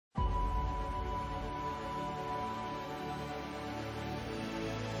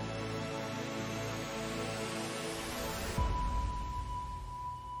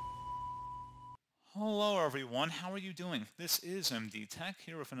Hello everyone, how are you doing? This is MD Tech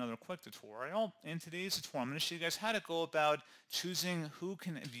here with another quick tutorial. In today's tutorial, I'm going to show you guys how to go about choosing who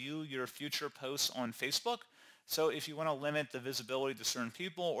can view your future posts on Facebook. So if you want to limit the visibility to certain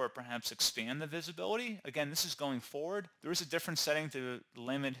people or perhaps expand the visibility, again, this is going forward. There is a different setting to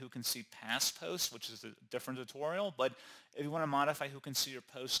limit who can see past posts, which is a different tutorial, but if you want to modify who can see your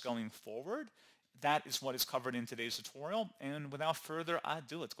posts going forward, that is what is covered in today's tutorial. And without further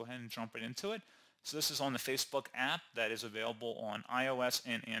ado, let's go ahead and jump right into it. So this is on the Facebook app that is available on iOS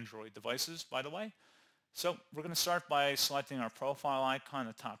and Android devices, by the way. So we're going to start by selecting our profile icon in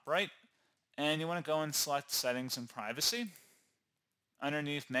the top right. And you want to go and select Settings and Privacy.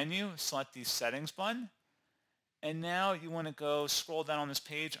 Underneath Menu, select the Settings button. And now you want to go scroll down on this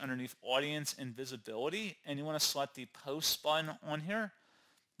page underneath Audience and Visibility. And you want to select the Post button on here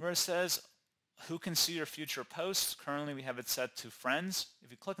where it says who can see your future posts. Currently we have it set to friends.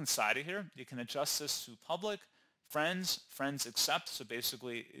 If you click inside of here, you can adjust this to public, friends, friends accept. So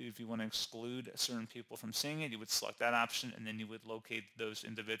basically if you want to exclude certain people from seeing it, you would select that option and then you would locate those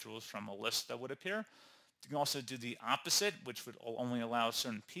individuals from a list that would appear. You can also do the opposite, which would only allow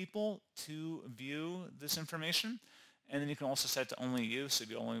certain people to view this information. And then you can also set to only you. So if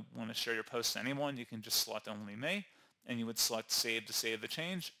you only want to share your post to anyone, you can just select only me. And you would select save to save the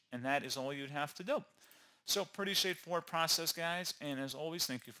change, and that is all you'd have to do. So pretty straightforward process, guys, and as always,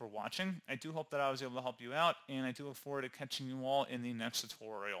 thank you for watching. I do hope that I was able to help you out, and I do look forward to catching you all in the next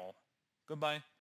tutorial. Goodbye.